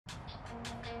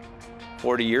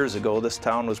40 years ago, this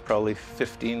town was probably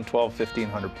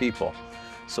 1,500 people.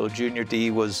 So junior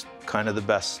D was kind of the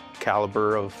best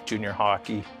caliber of junior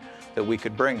hockey that we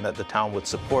could bring, that the town would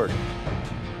support.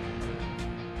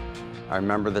 I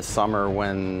remember this summer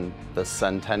when the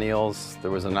Centennials, there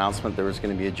was an announcement there was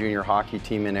going to be a junior hockey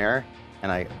team in Ayr,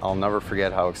 and I'll never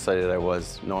forget how excited I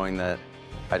was knowing that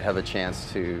I'd have a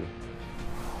chance to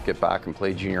get back and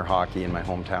play junior hockey in my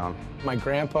hometown. My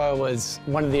grandpa was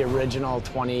one of the original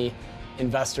 20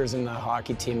 investors in the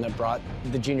hockey team that brought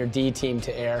the junior D team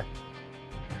to Ayr.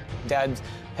 Dad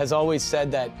has always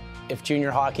said that if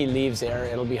junior hockey leaves Ayr,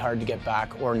 it'll be hard to get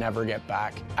back or never get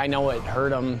back. I know it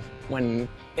hurt him when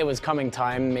it was coming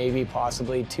time, maybe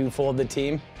possibly to fold the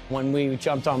team. When we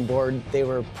jumped on board, they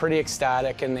were pretty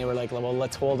ecstatic, and they were like, well,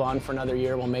 let's hold on for another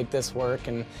year, we'll make this work.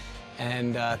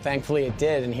 And thankfully it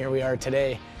did, and here we are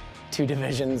today, 2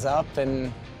 divisions up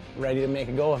and ready to make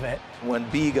a go of it. When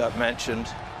B got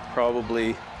mentioned,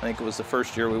 probably, I think it was the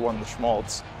first year we won the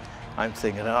Schmaltz, I'm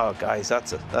thinking, oh guys,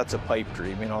 that's a pipe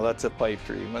dream, you know, that's a pipe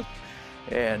dream.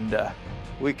 And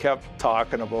we kept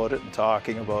talking about it and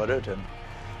talking about it, and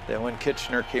then when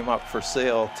Kitchener came up for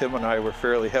sale, Tim and I were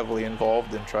fairly heavily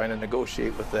involved in trying to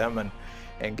negotiate with them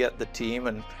and get the team,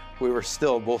 and we were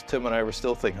still, both Tim and I were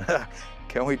still thinking,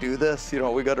 can we do this? You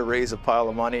know, we got to raise a pile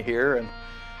of money here. And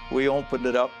we opened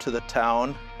it up to the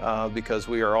town because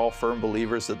we are all firm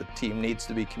believers that the team needs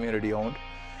to be community owned.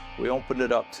 We opened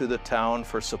it up to the town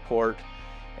for support,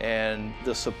 and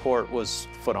the support was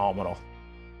phenomenal.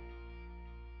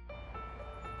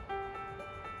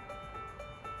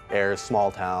 Ayr,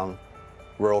 small town,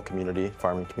 rural community,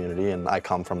 farming community, and I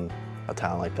come from a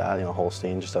town like that, you know,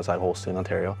 Holstein, just outside Holstein,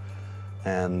 Ontario.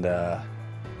 And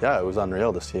yeah, it was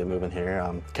unreal to see it moving here.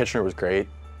 Kitchener was great,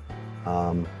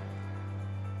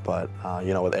 but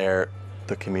you know, with Ayr,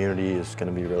 the community is going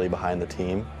to be really behind the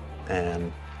team, and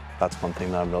that's one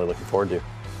thing that I'm really looking forward to.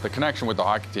 The connection with the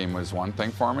hockey team was one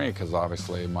thing for me, because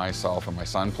obviously myself and my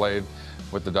son played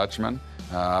with the Dutchmen,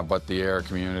 but the Ayr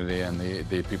community and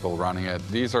the people running it,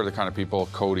 these are the kind of people,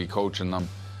 Cody coaching them,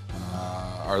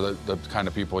 are the kind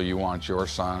of people you want your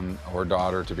son or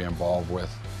daughter to be involved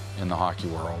with in the hockey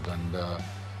world. And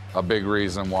a big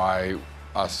reason why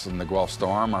us and the Guelph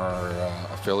Storm are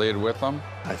affiliated with them.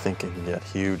 I think it can get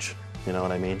huge, you know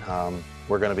what I mean?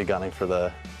 We're going to be gunning for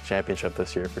the championship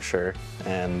this year for sure,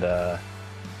 and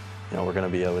you know, we're going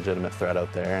to be a legitimate threat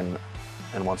out there,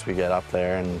 and once we get up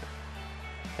there and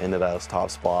into those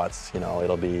top spots, you know,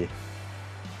 it'll be,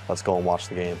 let's go and watch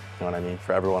the game, you know what I mean,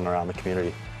 for everyone around the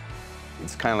community.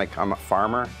 It's kind of like I'm a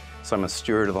farmer, so I'm a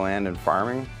steward of the land and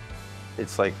farming.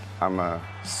 It's like I'm a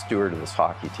steward of this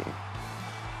hockey team.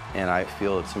 And I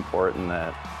feel it's important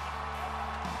that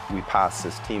we pass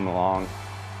this team along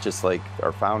just like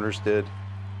our founders did,